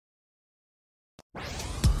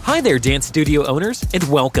Hi there, dance studio owners, and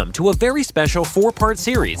welcome to a very special 4-part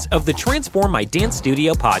series of the Transform My Dance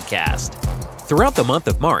Studio podcast. Throughout the month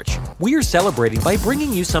of March, we are celebrating by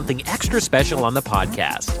bringing you something extra special on the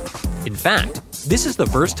podcast. In fact, this is the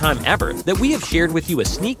first time ever that we have shared with you a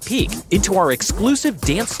sneak peek into our exclusive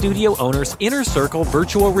Dance Studio Owners Inner Circle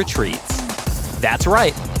virtual retreats. That's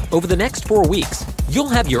right, over the next 4 weeks, you'll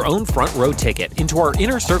have your own front row ticket into our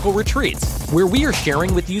Inner Circle retreats, where we are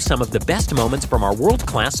sharing with you some of the best moments from our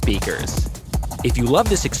world-class speakers. If you love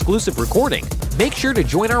this exclusive recording, make sure to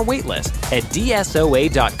join our waitlist at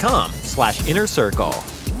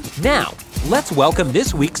dsoa.com/innercircle. Now, let's welcome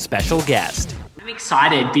this week's special guest. I'm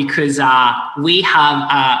excited because we have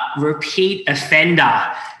a repeat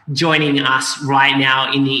offender joining us right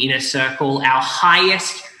now in the Inner Circle, our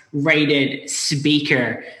highest rated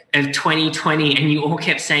speaker of 2020, and you all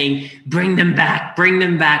kept saying, bring them back, bring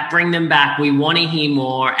them back, bring them back. We want to hear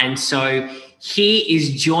more. And so he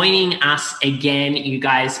is joining us again. You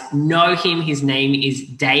guys know him. His name is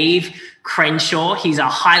Dave Crenshaw. He's a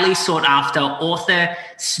highly sought after author,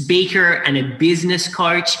 speaker, and a business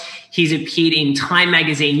coach. He's appeared in Time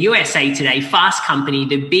Magazine, USA Today, Fast Company,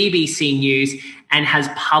 the BBC News, and has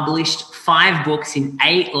published 5 books in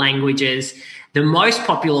 8 languages. The most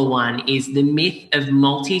popular one is The Myth of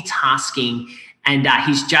Multitasking, and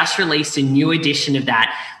he's just released a new edition of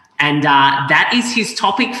that. And that is his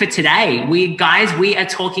topic for today. We are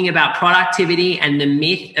talking about productivity and the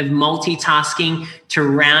myth of multitasking to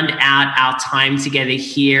round out our time together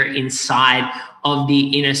here inside of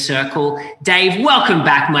the Inner Circle. Dave, welcome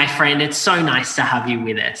back, my friend. It's so nice to have you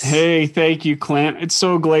with us. Hey, thank you, Clint. It's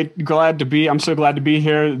so glad to be. I'm so glad to be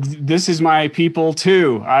here. This is my people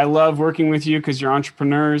too. I love working with you because you're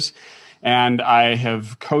entrepreneurs, and I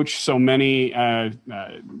have coached so many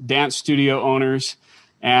dance studio owners.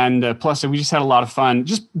 And plus, we just had a lot of fun.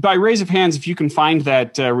 Just by raise of hands, if you can find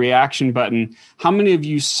that reaction button, how many of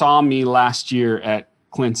you saw me last year at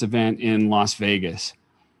Clint's event in Las Vegas?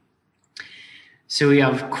 So we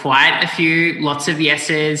have quite a few, lots of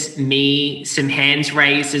yeses, me, some hands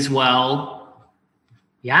raised as well.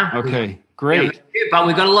 Yeah. Okay, great. Yeah, but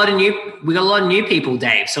we got a lot of new people,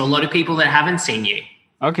 Dave. So a lot of people that haven't seen you.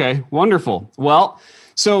 Okay, wonderful. Well,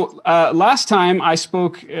 so last time I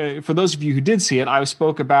spoke, for those of you who did see it, I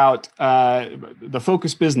spoke about the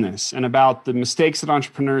focus business and about the mistakes that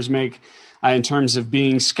entrepreneurs make in terms of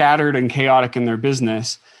being scattered and chaotic in their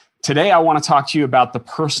business. Today, I want to talk to you about the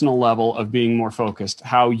personal level of being more focused,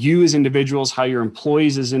 how you as individuals, how your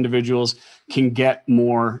employees as individuals can get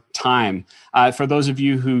more time. For those of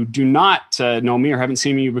you who do not know me or haven't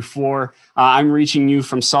seen me before, I'm reaching you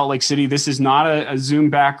from Salt Lake City. This is not a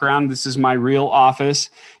Zoom background. This is my real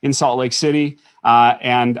office in Salt Lake City.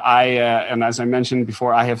 And as I mentioned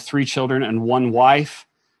before, I have 3 children and 1 wife,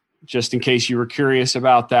 just in case you were curious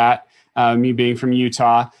about that, me being from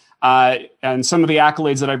Utah. And some of the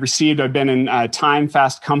accolades that I've received, I've been in Time,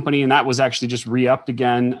 Fast Company, and that was actually just re-upped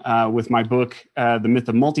again with my book, The Myth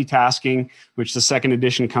of Multitasking, which the 2nd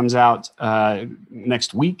edition comes out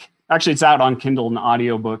next week. Actually, it's out on Kindle and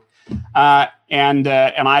audiobook. And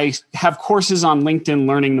I have courses on LinkedIn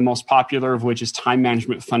Learning, the most popular of which is Time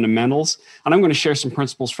Management Fundamentals. And I'm going to share some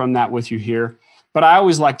principles from that with you here. But I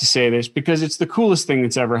always like to say this because it's the coolest thing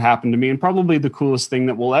that's ever happened to me, and probably the coolest thing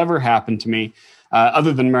that will ever happen to me,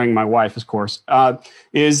 other than marrying my wife, of course,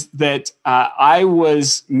 is that I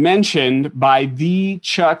was mentioned by the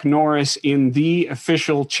Chuck Norris in the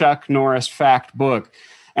official Chuck Norris fact book.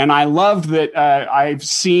 And I loved that I've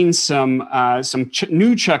seen some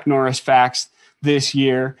new Chuck Norris facts this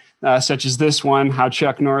year, such as this one, how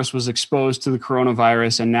Chuck Norris was exposed to the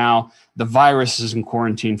coronavirus, and now the virus is in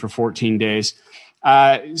quarantine for 14 days.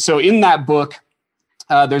 So in that book,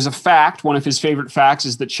 there's a fact. One of his favorite facts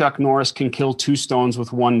is that Chuck Norris can kill 2 stones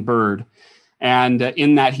with 1 bird. And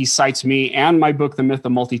in that, he cites me and my book, The Myth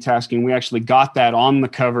of Multitasking. We actually got that on the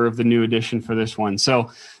cover of the new edition for this one.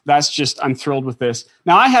 So I'm thrilled with this.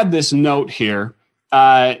 Now, I had this note here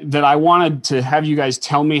that I wanted to have you guys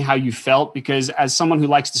tell me how you felt, because as someone who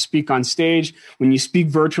likes to speak on stage, when you speak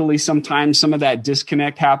virtually, sometimes some of that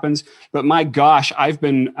disconnect happens. But my gosh, I've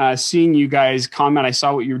been seeing you guys comment. I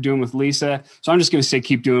saw what you were doing with Lisa. So I'm just going to say,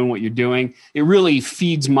 keep doing what you're doing. It really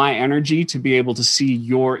feeds my energy to be able to see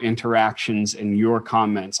your interactions and your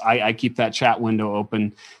comments. I keep that chat window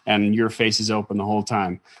open and your face is open the whole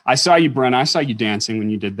time. I saw you, Brent. I saw you dancing when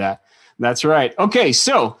you did that. That's right. Okay,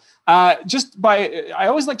 so I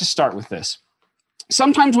always like to start with this.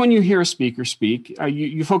 Sometimes when you hear a speaker speak,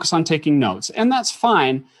 you focus on taking notes, and that's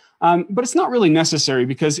fine. But it's not really necessary,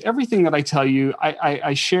 because everything that I tell you,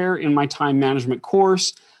 I share in my time management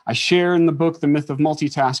course. I share in the book, The Myth of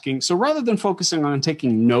Multitasking. So rather than focusing on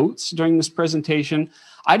taking notes during this presentation,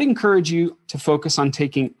 I'd encourage you to focus on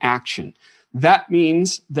taking action. That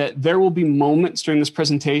means that there will be moments during this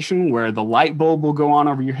presentation where the light bulb will go on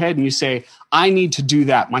over your head and you say, I need to do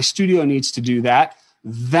that. My studio needs to do that.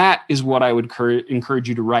 That is what I would encourage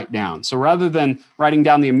you to write down. So rather than writing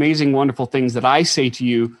down the amazing, wonderful things that I say to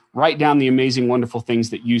you, write down the amazing, wonderful things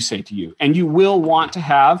that you say to you. And you will want to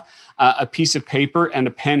have a piece of paper and a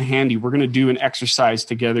pen handy. We're going to do an exercise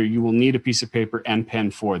together. You will need a piece of paper and pen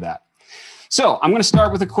for that. So I'm going to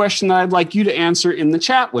start with a question that I'd like you to answer in the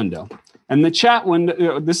chat window. And the chat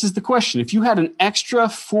window, this is the question. If you had an extra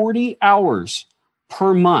 40 hours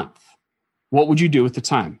per month, what would you do with the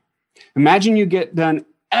time? Imagine you get done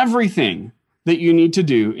everything that you need to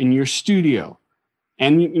do in your studio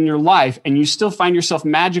and in your life, and you still find yourself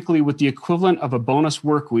magically with the equivalent of a bonus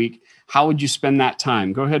work week. How would you spend that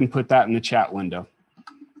time? Go ahead and put that in the chat window.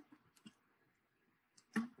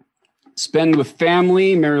 Spend with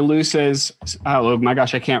family. Mary Lou says, oh my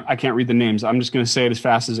gosh, I can't read the names. I'm just going to say it as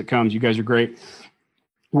fast as it comes. You guys are great.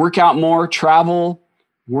 Work out more, travel,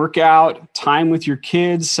 work out, time with your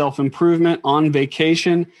kids, self-improvement, on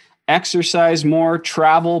vacation, exercise more,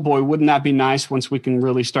 travel. Boy, wouldn't that be nice once we can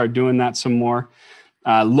really start doing that some more.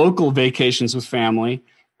 Local vacations with family,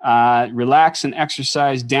 relax and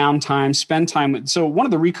exercise, downtime, spend time. So one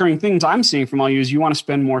of the recurring things I'm seeing from all you is you want to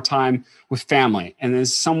spend more time with family. And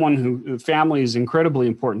as someone who family is incredibly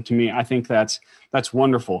important to me, I think that's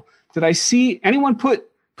wonderful. Did I see anyone put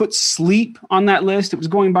sleep on that list? It was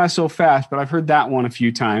going by so fast, but I've heard that one a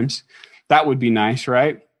few times. That would be nice,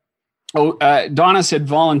 right? Oh, Donna said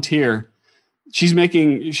volunteer.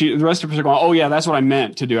 The rest of us are going, oh yeah, that's what I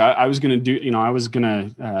meant to do. I was going to do, I was going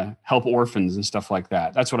to help orphans and stuff like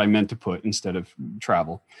that. That's what I meant to put instead of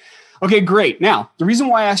travel. Okay, great. Now, the reason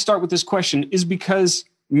why I start with this question is because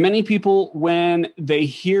many people, when they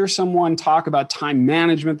hear someone talk about time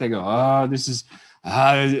management, they go, oh,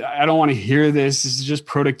 I don't want to hear this. This is just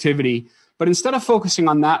productivity. But instead of focusing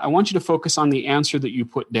on that, I want you to focus on the answer that you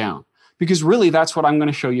put down. Because really, that's what I'm going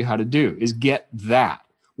to show you how to do, is get that.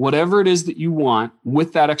 Whatever it is that you want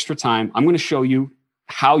with that extra time, I'm going to show you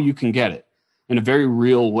how you can get it in a very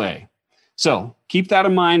real way. So keep that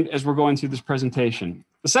in mind as we're going through this presentation.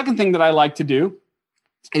 The second thing that I like to do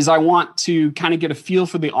is I want to kind of get a feel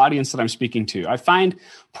for the audience that I'm speaking to. I find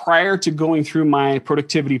prior to going through my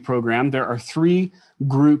productivity program, there are 3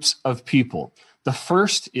 groups of people. The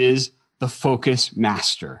first is the focus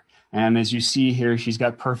master. And as you see here, she's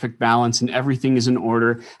got perfect balance and everything is in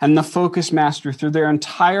order. And the focus master, through their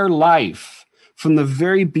entire life, from the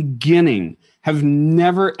very beginning, have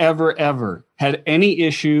never, ever, ever had any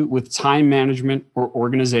issue with time management or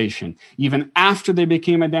organization. Even after they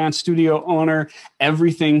became a dance studio owner,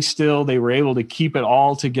 they were able to keep it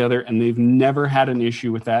all together, and they've never had an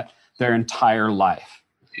issue with that their entire life.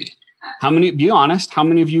 Be honest, how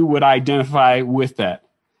many of you would identify with that?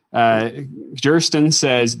 Jersten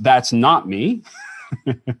says, that's not me.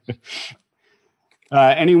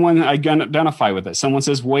 Anyone identify with it? Someone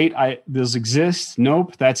says, wait, those exist.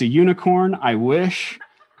 Nope, that's a unicorn. I wish.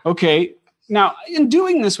 Okay. Now, in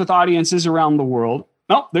doing this with audiences around the world,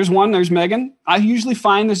 there's one, there's Megan. I usually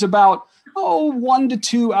find there's about 1 to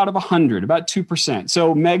 2 out of 100, about 2%.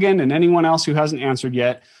 So Megan and anyone else who hasn't answered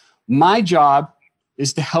yet, my job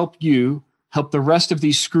is to help the rest of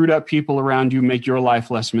these screwed up people around you make your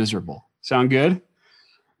life less miserable. Sound good?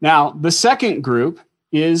 Now, the second group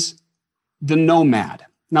is the nomad.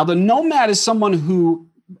 Now, the nomad is someone who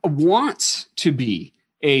wants to be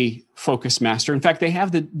a focus master. In fact, they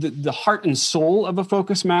have the heart and soul of a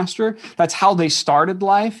focus master. That's how they started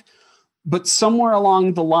life. But somewhere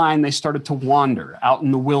along the line, they started to wander out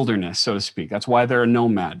in the wilderness, so to speak. That's why they're a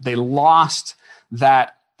nomad. They lost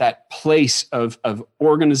that place of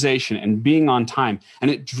organization and being on time. And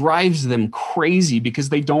it drives them crazy because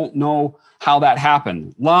they don't know how that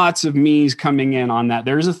happened. Lots of me's coming in on that.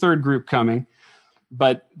 There's a third group coming.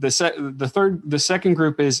 But the second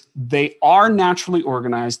group is they are naturally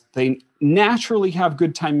organized. They naturally have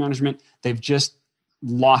good time management. They've just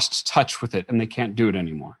lost touch with it and they can't do it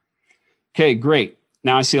anymore. Okay, great.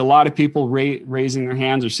 Now I see a lot of people raising their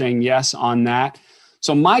hands or saying yes on that.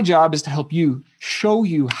 So my job is to help you, show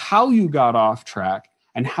you how you got off track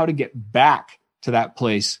and how to get back to that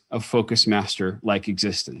place of focus master-like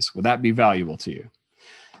existence. Would that be valuable to you?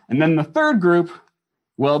 And then the third group,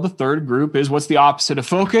 is what's the opposite of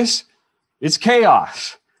focus? It's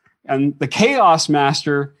chaos. And the chaos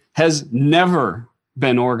master has never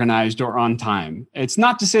been organized or on time. It's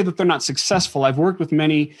not to say that they're not successful. I've worked with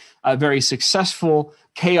many very successful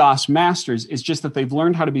chaos masters. It's just that they've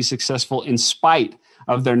learned how to be successful in spite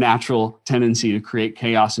of their natural tendency to create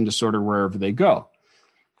chaos and disorder wherever they go.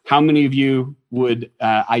 How many of you would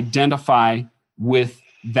identify with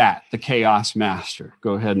that, the chaos master?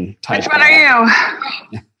 Go ahead and type. Which one are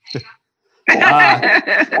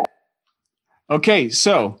you? Okay,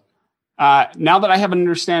 so now that I have an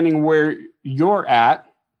understanding where you're at,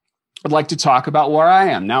 I'd like to talk about where I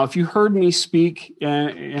am. Now, if you heard me speak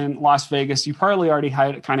in Las Vegas, you probably already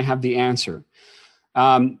kind of have the answer.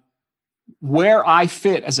 Where I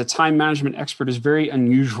fit as a time management expert is very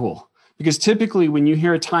unusual, because typically when you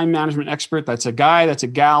hear a time management expert, that's a guy, that's a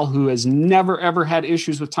gal who has never, ever had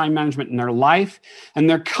issues with time management in their life. And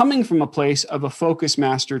they're coming from a place of a focus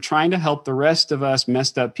master trying to help the rest of us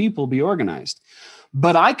messed up people be organized.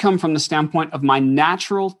 But I come from the standpoint of my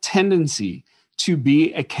natural tendency to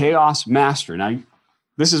be a chaos master. Now,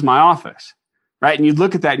 this is my office, right? And you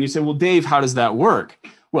look at that and you say, well, Dave, how does that work?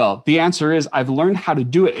 Well, the answer is I've learned how to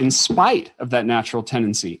do it in spite of that natural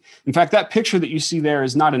tendency. In fact, that picture that you see there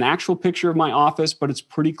is not an actual picture of my office, but it's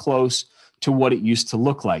pretty close to what it used to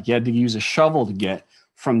look like. You had to use a shovel to get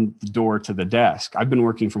from the door to the desk. I've been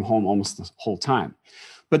working from home almost the whole time.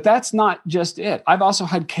 But that's not just it. I've also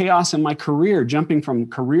had chaos in my career, jumping from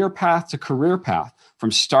career path to career path, from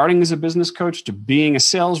starting as a business coach to being a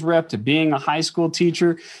sales rep to being a high school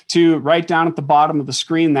teacher to right down at the bottom of the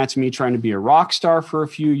screen. That's me trying to be a rock star for a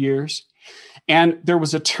few years. And there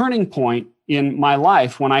was a turning point in my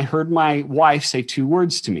life when I heard my wife say two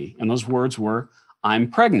words to me. And those words were, I'm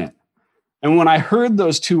pregnant. And when I heard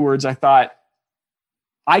those two words, I thought,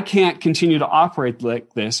 I can't continue to operate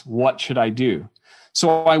like this. What should I do?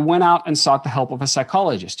 So I went out and sought the help of a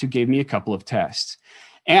psychologist who gave me a couple of tests.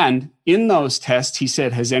 And in those tests, he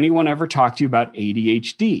said, has anyone ever talked to you about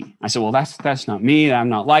ADHD? I said, well, that's not me. I'm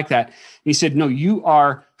not like that. And he said, no, you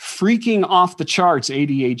are freaking off the charts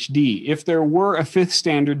ADHD. If there were a fifth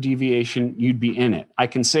standard deviation, you'd be in it. I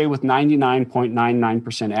can say with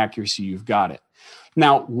 99.99% accuracy, you've got it.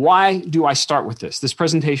 Now, why do I start with this? This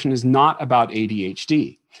presentation is not about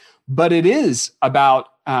ADHD, but it is about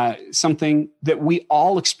something that we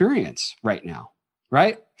all experience right now,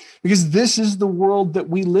 right? Because this is the world that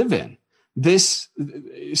we live in.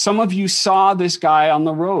 Some of you saw this guy on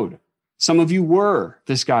the road. Some of you were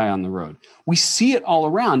this guy on the road. We see it all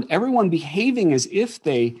around, everyone behaving as if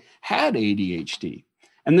they had ADHD.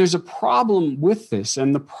 And there's a problem with this.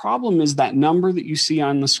 And the problem is that number that you see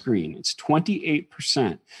on the screen. It's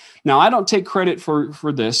 28%. Now, I don't take credit for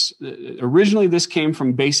this. Originally, this came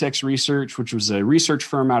from BaseX Research, which was a research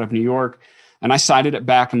firm out of New York. And I cited it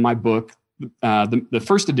back in my book, the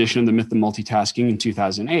first edition of the Myth of Multitasking in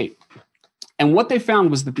 2008. And what they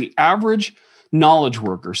found was that the average knowledge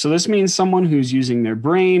worker, so this means someone who's using their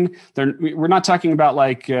brain. We're not talking about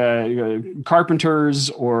like carpenters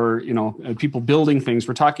or people building things.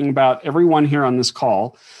 We're talking about everyone here on this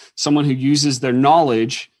call, someone who uses their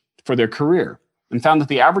knowledge for their career, and found that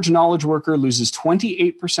the average knowledge worker loses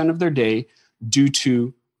 28% of their day due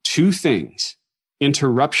to two things: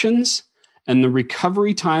 interruptions and the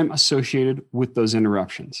recovery time associated with those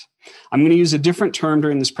interruptions. I'm going to use a different term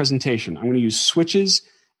during this presentation. I'm going to use switches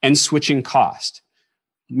and switching cost,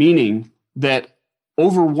 meaning that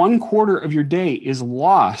over 1/4 of your day is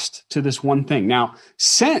lost to this one thing. Now,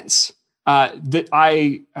 since that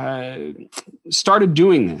I started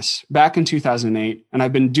doing this back in 2008, and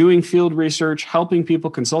I've been doing field research, helping people,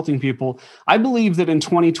 consulting people, I believe that in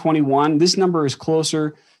 2021, this number is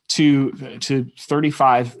closer to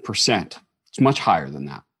 35%. It's much higher than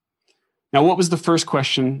that. Now, what was the first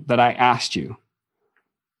question that I asked you?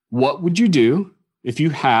 What would you do if you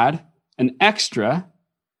had an extra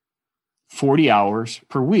 40 hours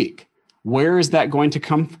per week? Where is that going to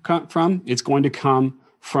come from? It's going to come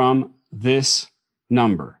from this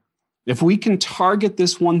number. If we can target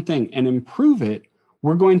this one thing and improve it,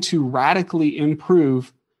 we're going to radically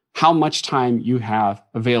improve how much time you have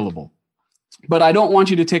available. But I don't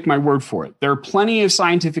want you to take my word for it. There are plenty of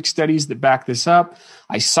scientific studies that back this up.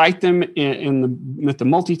 I cite them in the Myth of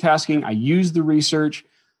Multitasking. I use the research.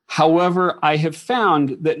 However, I have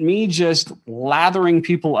found that me just lathering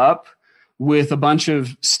people up with a bunch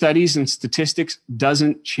of studies and statistics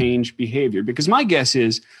doesn't change behavior. Because my guess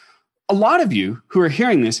is a lot of you who are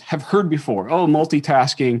hearing this have heard before, oh,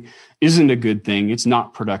 multitasking isn't a good thing. It's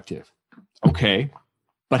not productive. Okay,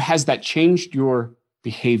 but has that changed your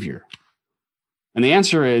behavior? And the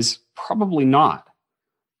answer is probably not.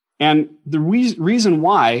 And the reason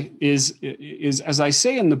why is, as I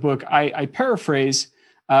say in the book, I paraphrase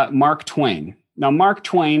Mark Twain. Now, Mark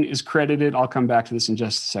Twain is credited, I'll come back to this in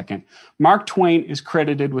just a second. Mark Twain is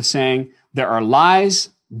credited with saying there are lies,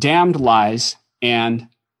 damned lies, and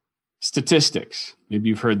statistics. Maybe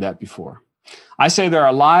you've heard that before. I say there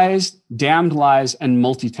are lies, damned lies, and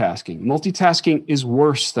multitasking. Multitasking is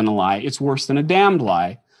worse than a lie. It's worse than a damned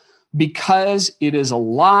lie because it is a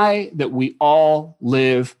lie that we all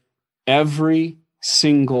live every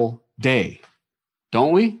single day,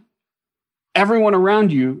 don't we? Everyone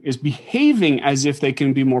around you is behaving as if they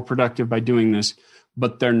can be more productive by doing this,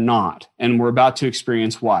 but they're not. And we're about to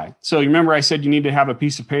experience why. So you remember I said you need to have a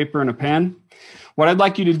piece of paper and a pen? What I'd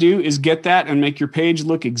like you to do is get that and make your page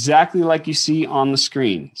look exactly like you see on the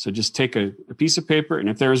screen. So just take a piece of paper, and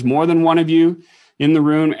if there's more than one of you in the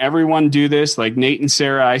room, everyone do this, like Nate and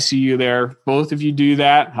Sarah, I see you there. Both of you do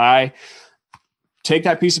that. Hi. Take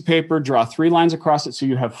that piece of paper, draw 3 lines across it so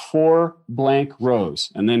you have 4 blank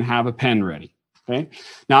rows, and then have a pen ready. Okay.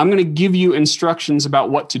 Now I'm going to give you instructions about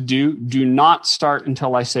what to do. Do not start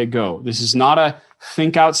until I say go. This is not a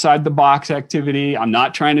think outside the box activity. I'm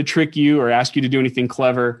not trying to trick you or ask you to do anything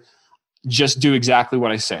clever. Just do exactly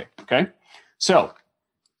what I say. Okay. So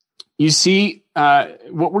you see,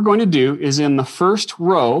 what we're going to do is in the first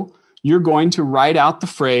row, you're going to write out the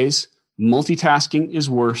phrase, multitasking is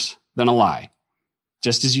worse than a lie,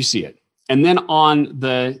 just as you see it. And then on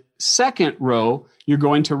the second row, you're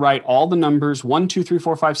going to write all the numbers 1, 2, 3,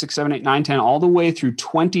 4, 5, 6, 7, 8, 9, 10, all the way through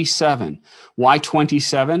 27. Why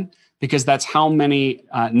 27? Because that's how many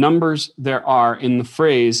numbers there are in the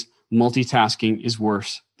phrase, multitasking is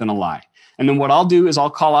worse than a lie. And then what I'll do is I'll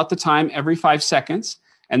call out the time every 5 seconds.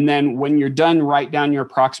 And then when you're done, write down your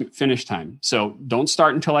approximate finish time. So don't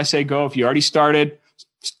start until I say go. If you already started,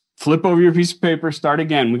 flip over your piece of paper, start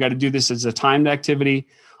again. We got to do this as a timed activity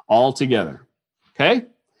all together. Okay?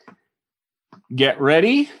 Get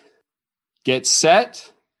ready, get set,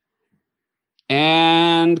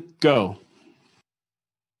 and go.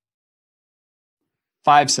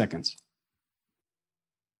 5 seconds.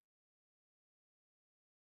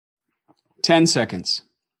 10 seconds.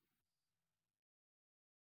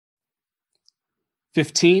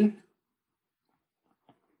 15.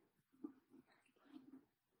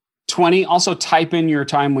 20. Also type in your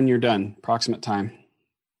time when you're done, approximate time.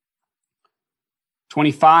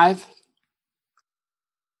 25.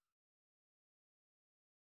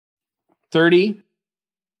 30.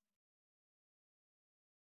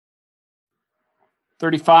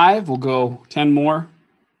 35. We'll go 10 more.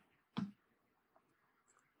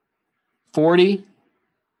 40.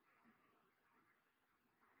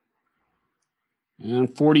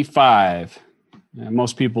 And 45. And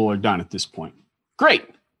most people are done at this point. Great.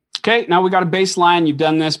 Okay, now we got a baseline. You've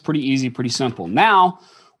done this. Pretty easy, pretty simple. Now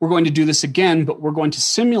we're going to do this again, but we're going to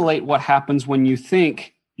simulate what happens when you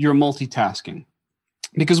think you're multitasking.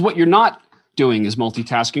 Because what you're not doing is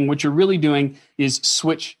multitasking. What you're really doing is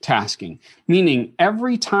switch tasking. Meaning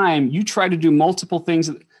every time you try to do multiple things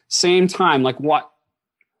at the same time, like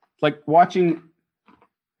watching,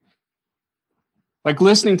 like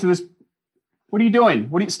listening to this. What are you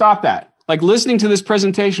doing? Stop that. Like listening to this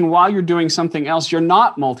presentation while you're doing something else, you're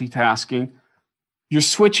not multitasking. You're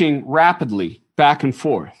switching rapidly back and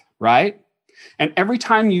forth, right? And every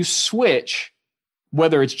time you switch,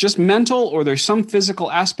 whether it's just mental or there's some physical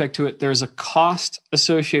aspect to it, there's a cost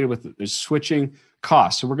associated with it. There's switching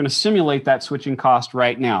cost. So we're going to simulate that switching cost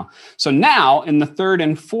right now. So now in the third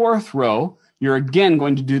and fourth row, you're again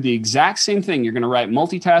going to do the exact same thing. You're going to write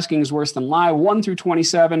multitasking is worse than lie, 1 through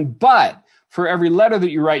 27, but for every letter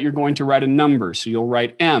that you write, you're going to write a number. So you'll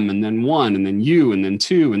write M and then 1 and then U and then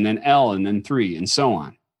 2 and then L and then 3 and so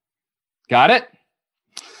on. Got it?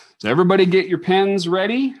 So everybody get your pens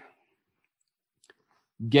ready.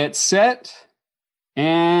 Get set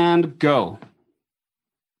and go.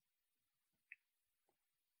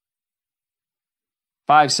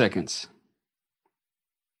 5 seconds.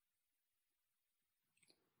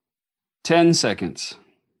 10 seconds.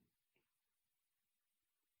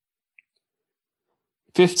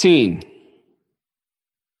 15.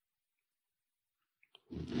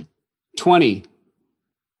 20.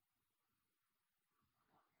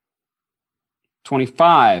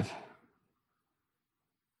 25.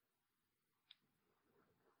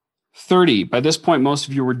 30. By this point, most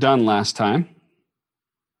of you were done last time.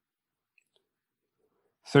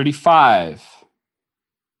 35.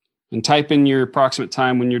 And type in your approximate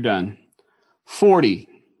time when you're done. 40.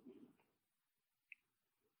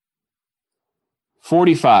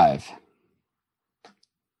 45.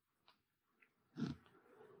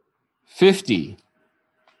 50.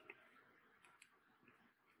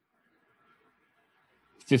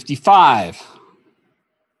 55.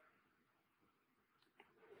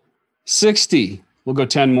 60. We'll go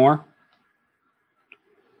 10 more.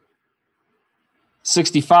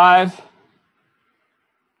 65.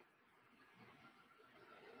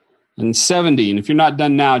 And 70. And if you're not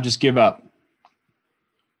done now, just give up.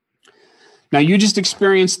 Now, you just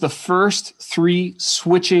experienced the first 3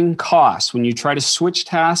 switching costs. When you try to switch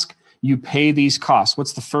task, you pay these costs.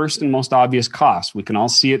 What's the first and most obvious cost? We can all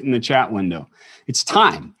see it in the chat window. It's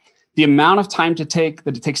time. The amount of time that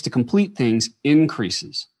it takes to complete things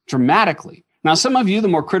increases dramatically. Now, some of you, the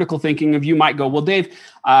more critical thinking of you, might go, well, Dave,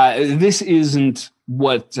 this isn't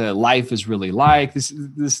what life is really like. This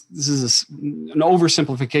is an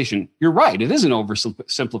oversimplification. You're right. It is an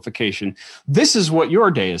oversimplification. This is what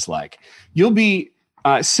your day is like. You'll be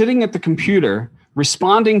sitting at the computer,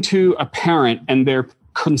 responding to a parent, and they're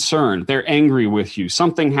concerned. They're angry with you.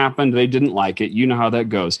 Something happened. They didn't like it. You know how that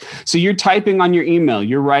goes. So you're typing on your email.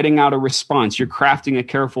 You're writing out a response. You're crafting a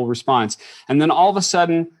careful response. And then all of a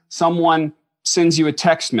sudden, someone sends you a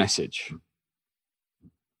text message.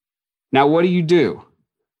 Now, what do?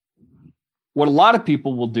 What a lot of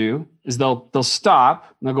people will do is they'll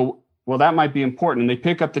stop and they'll go, well, that might be important. And they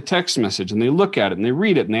pick up the text message and they look at it and they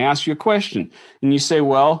read it and they ask you a question. And you say,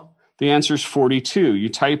 well, the answer is 42. You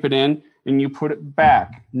type it in and you put it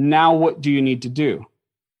back. Now, what do you need to do?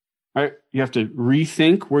 All right? You have to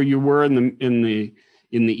rethink where you were in the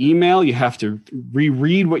email. You have to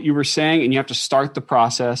reread what you were saying, and you have to start the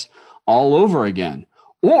process all over again.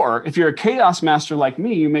 Or if you're a chaos master like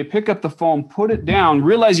me, you may pick up the phone, put it down,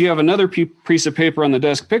 realize you have another piece of paper on the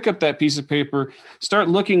desk, pick up that piece of paper, start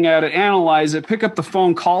looking at it, analyze it, pick up the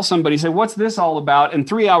phone, call somebody, say, what's this all about? And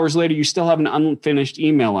 3 hours later, you still have an unfinished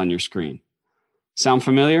email on your screen. Sound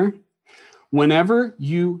familiar? Whenever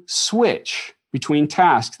you switch between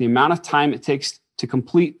tasks, the amount of time it takes to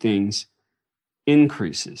complete things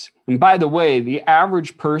increases. And by the way, the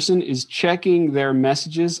average person is checking their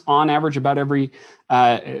messages on average about every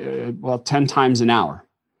 10 times an hour.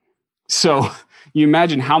 So you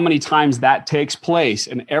imagine how many times that takes place,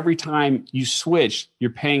 and every time you switch, you're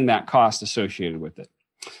paying that cost associated with it.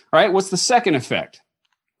 All right, what's the second effect?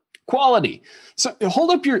 Quality. So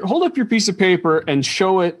hold up your piece of paper and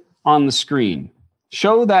show it on the screen.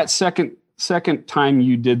 Show that second time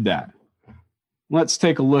you did that. Let's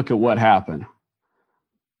take a look at what happened.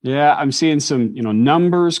 Yeah, I'm seeing some,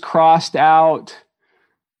 numbers crossed out,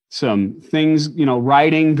 some things,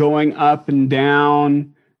 writing going up and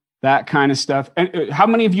down, that kind of stuff. And how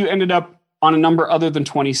many of you ended up on a number other than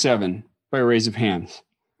 27 by a raise of hands?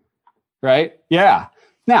 Right? Yeah.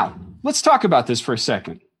 Now, let's talk about this for a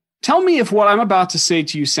second. Tell me if what I'm about to say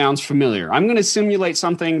to you sounds familiar. I'm going to simulate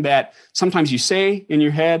something that sometimes you say in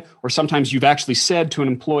your head, or sometimes you've actually said to an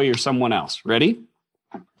employee or someone else. Ready?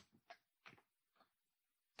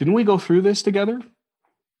 Didn't we go through this together?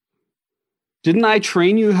 Didn't I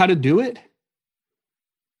train you how to do it?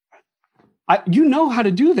 You know how to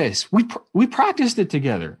do this. We practiced it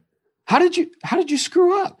together. How did you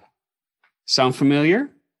screw up? Sound familiar?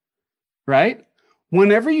 Right?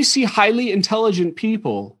 Whenever you see highly intelligent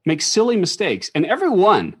people make silly mistakes, and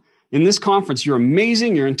everyone in this conference, you're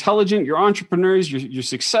amazing, you're intelligent, you're entrepreneurs, you're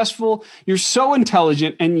successful, you're so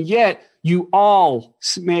intelligent, and yet you all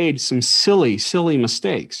made some silly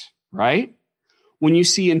mistakes, right? When you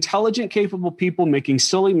see intelligent, capable people making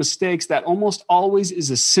silly mistakes, that almost always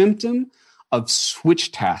is a symptom of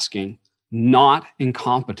switch tasking, not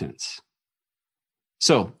incompetence.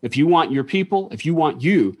 So if you want your people, if you want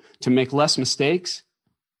you to make less mistakes,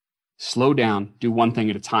 slow down, do one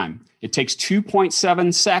thing at a time. It takes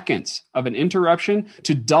 2.7 seconds of an interruption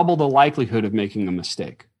to double the likelihood of making a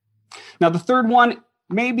mistake. Now, the third one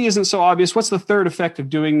maybe isn't so obvious. What's the third effect of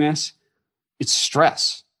doing this? It's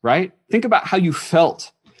stress, right? Think about how you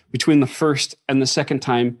felt between the first and the second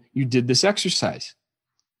time you did this exercise.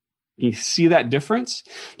 You see that difference?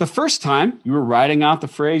 The first time you were writing out the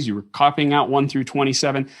phrase, you were copying out 1 through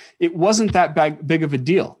 27. It wasn't that big of a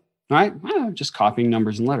deal, right? Just copying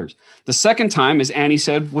numbers and letters. The second time, as Annie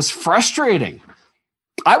said, was frustrating.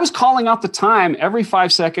 I was calling out the time every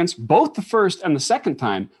 5 seconds, both the first and the second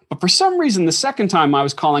time. But for some reason, the second time I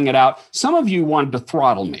was calling it out, some of you wanted to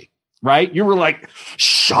throttle me, right? You were like,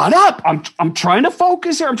 shut up. I'm trying to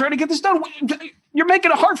focus here. I'm trying to get this done. You're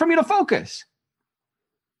making it hard for me to focus.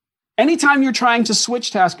 Anytime you're trying to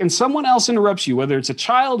switch task and someone else interrupts you, whether it's a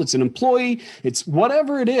child, it's an employee, it's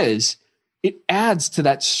whatever it is, it adds to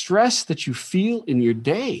that stress that you feel in your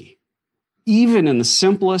day, even in the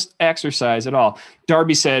simplest exercise at all.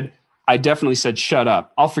 Darby said, I definitely said, shut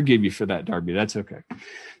up. I'll forgive you for that, Darby. That's okay.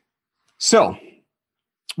 So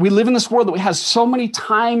we live in this world that has so many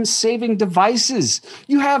time-saving devices.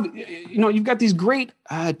 You've got these great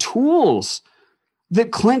tools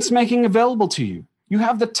that Clint's making available to you. You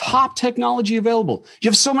have the top technology available. You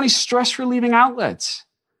have so many stress-relieving outlets.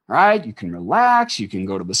 right? You can relax, you can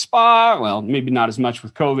go to the spa. Well, maybe not as much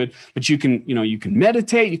with COVID, but you can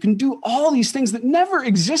meditate, you can do all these things that never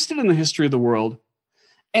existed in the history of the world.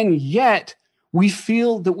 And yet we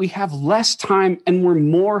feel that we have less time and we're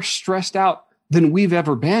more stressed out than we've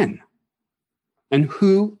ever been. And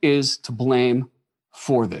who is to blame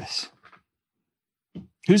for this?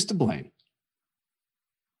 Who's to blame?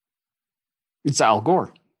 It's Al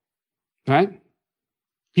Gore, right?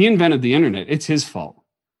 He invented the internet. It's his fault.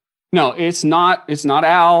 No, it's not. It's not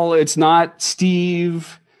Al. It's not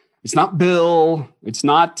Steve. It's not Bill. It's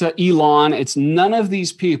not Elon. It's none of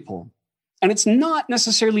these people. And it's not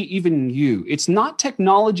necessarily even you. It's not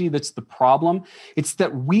technology that's the problem. It's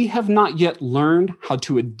that we have not yet learned how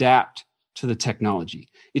to adapt to the technology.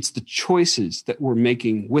 It's the choices that we're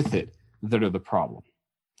making with it that are the problem.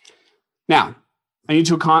 Now, I need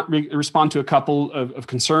to respond to a couple of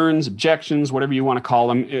concerns, objections, whatever you want to call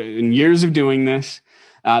them, in years of doing this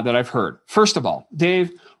that I've heard. First of all,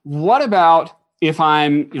 Dave, what about if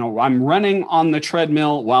I'm running on the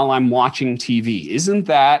treadmill while I'm watching TV? Isn't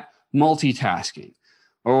that multitasking?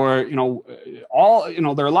 Or,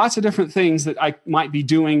 there are lots of different things that I might be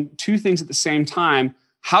doing two things at the same time.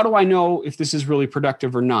 How do I know if this is really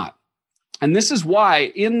productive or not? And this is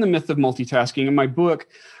why in the Myth of Multitasking, in my book,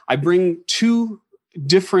 I bring two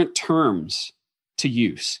different terms to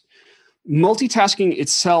use. Multitasking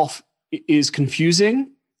itself is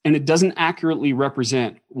confusing and it doesn't accurately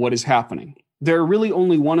represent what is happening. There are really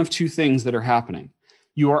only one of two things that are happening.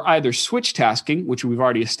 You are either switch tasking, which we've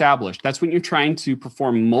already established. That's when you're trying to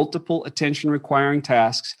perform multiple attention requiring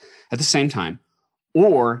tasks at the same time,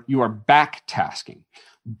 or you are back tasking.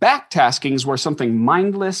 Back tasking is where something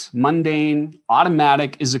mindless, mundane,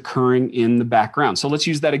 automatic is occurring in the background. So let's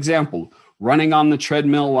use that example, running on the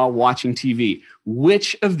treadmill while watching TV.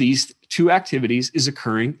 Which of these two activities is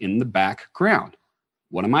occurring in the background?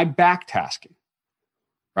 What am I back tasking,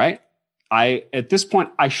 right? At this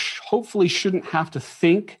point, I hopefully shouldn't have to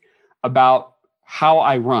think about how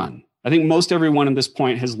I run. I think most everyone at this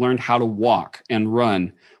point has learned how to walk and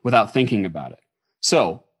run without thinking about it.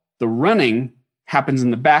 So the running happens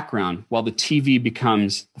in the background while the TV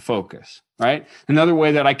becomes the focus, right? Another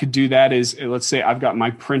way that I could do that is, let's say I've got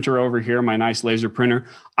my printer over here, my nice laser printer.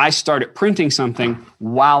 I started printing something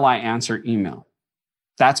while I answer email.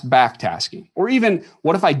 That's backtasking. Or even,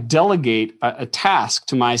 what if I delegate a task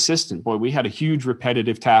to my assistant? Boy, we had a huge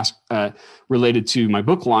repetitive task related to my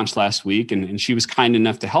book launch last week, and she was kind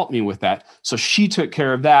enough to help me with that. So she took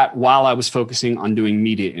care of that while I was focusing on doing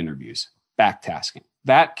media interviews. Backtasking.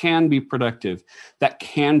 That can be productive. That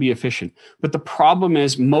can be efficient. But the problem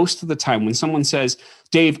is, most of the time when someone says,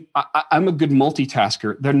 Dave, I'm a good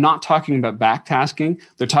multitasker, they're not talking about backtasking.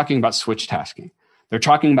 They're talking about switch tasking. They're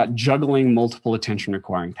talking about juggling multiple attention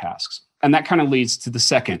requiring tasks. And that kind of leads to the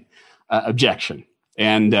second objection.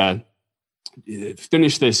 And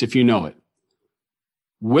finish this if you know it.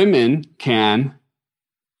 Women can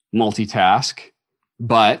multitask,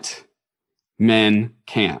 but men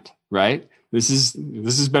can't, right? This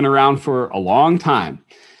has been around for a long time.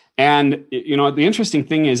 And, the interesting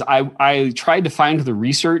thing is I tried to find the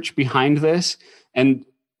research behind this. And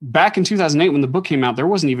back in 2008, when the book came out, there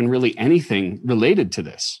wasn't even really anything related to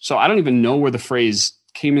this. So I don't even know where the phrase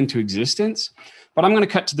came into existence, but I'm going to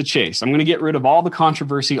cut to the chase. I'm going to get rid of all the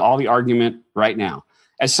controversy, all the argument right now.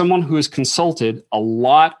 As someone who has consulted a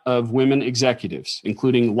lot of women executives,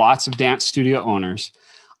 including lots of dance studio owners,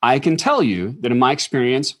 I can tell you that in my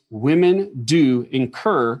experience, women do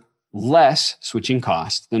incur less switching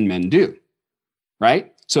costs than men do,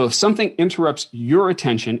 right? So if something interrupts your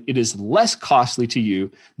attention, it is less costly to you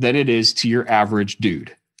than it is to your average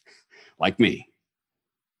dude, like me.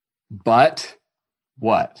 But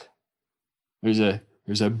what? There's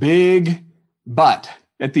a big but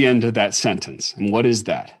at the end of that sentence. And what is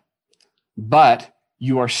that? But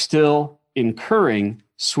you are still incurring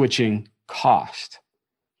switching cost.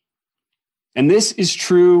 And this is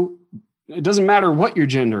true. It doesn't matter what your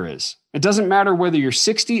gender is. It doesn't matter whether you're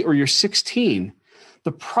 60 or you're 16.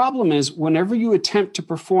 The problem is, whenever you attempt to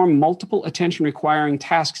perform multiple attention requiring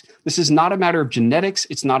tasks, this is not a matter of genetics.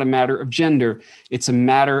 It's not a matter of gender. It's a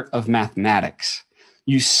matter of mathematics.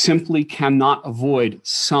 You simply cannot avoid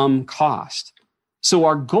some cost. So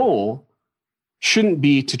our goal shouldn't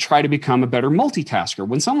be to try to become a better multitasker.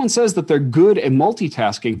 When someone says that they're good at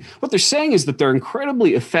multitasking, what they're saying is that they're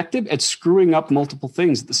incredibly effective at screwing up multiple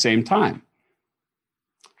things at the same time.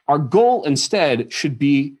 Our goal instead should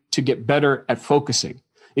be to get better at focusing.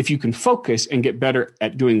 If you can focus and get better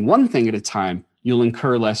at doing one thing at a time, you'll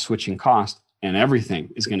incur less switching cost and everything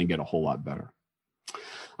is going to get a whole lot better.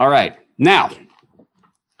 All right. Now,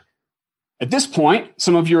 At this point,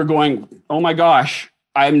 some of you are going, oh my gosh,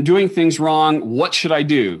 I'm doing things wrong. What should I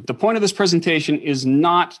do? The point of this presentation is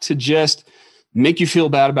not to just make you feel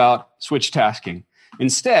bad about switch tasking.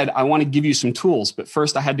 Instead, I want to give you some tools, but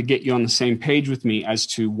first I had to get you on the same page with me as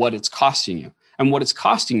to what it's costing you. And what it's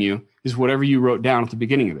costing you is whatever you wrote down at the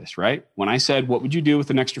beginning of this, right? When I said, what would you do with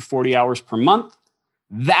an extra 40 hours per month?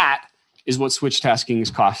 That is what switch tasking is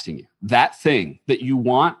costing you. That thing that you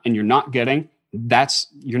want and you're not getting,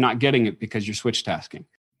 you're not getting it because you're switch tasking.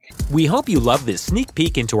 We hope you love this sneak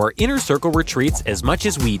peek into our Inner Circle retreats as much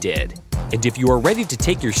as we did. And if you are ready to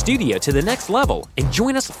take your studio to the next level and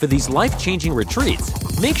join us for these life-changing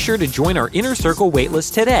retreats, make sure to join our Inner Circle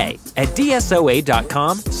waitlist today at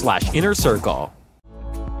dsoa.com/innercircle.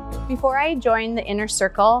 Before I joined the Inner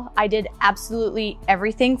Circle, I did absolutely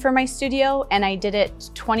everything for my studio, and I did it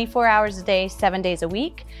 24 hours a day, 7 days a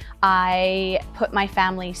week. I put my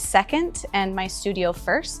family second and my studio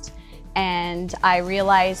first. And I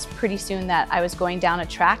realized pretty soon that I was going down a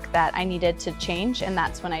track that I needed to change, and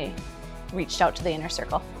that's when I reached out to the Inner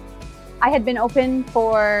Circle. I had been open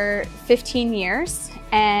for 15 years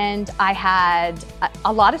and I had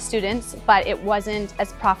a lot of students, but it wasn't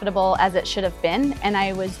as profitable as it should have been, and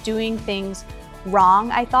I was doing things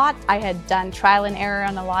wrong, I thought. I had done trial and error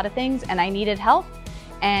on a lot of things and I needed help,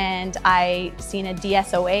 and I seen a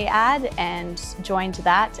DSOA ad and joined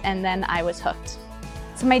that, and then I was hooked.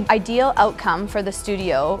 So my ideal outcome for the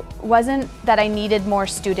studio wasn't that I needed more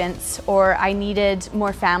students or I needed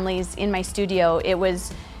more families in my studio. It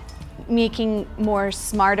was making more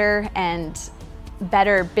smarter and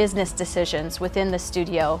better business decisions within the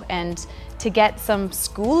studio, and to get some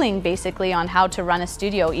schooling basically on how to run a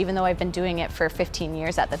studio, even though I've been doing it for 15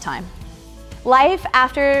 years at the time. Life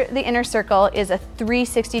after the Inner Circle is a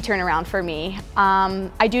 360 turnaround for me.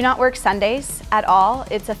 I do not work Sundays at all.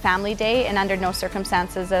 It's a family day, and under no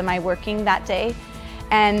circumstances am I working that day.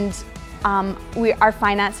 And our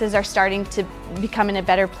finances are starting to become in a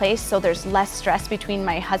better place, so there's less stress between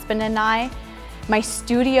my husband and I. My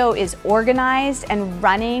studio is organized and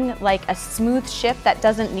running like a smooth ship that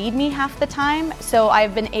doesn't need me half the time. So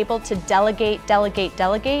I've been able to delegate,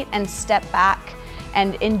 and step back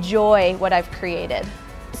and enjoy what I've created.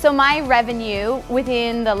 So my revenue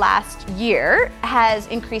within the last year has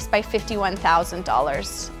increased by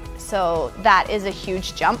 $51,000. So that is a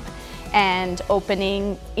huge jump. And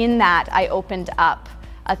opening in that, I opened up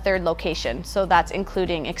a third location. So that's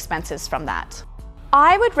including expenses from that.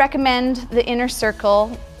 I would recommend the Inner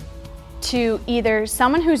Circle to either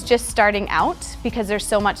someone who's just starting out because there's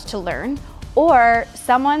so much to learn, or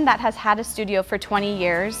someone that has had a studio for 20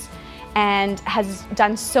 years and has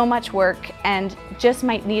done so much work and just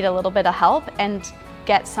might need a little bit of help and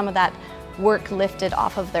get some of that work lifted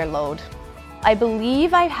off of their load. I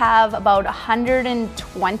believe I have about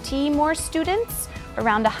 120 more students,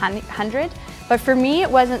 around 100, but for me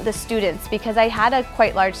it wasn't the students because I had a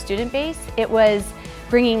quite large student base. It was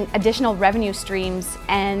bringing additional revenue streams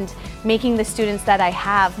and making the students that I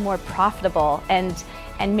have more profitable and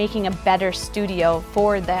making a better studio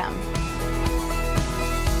for them.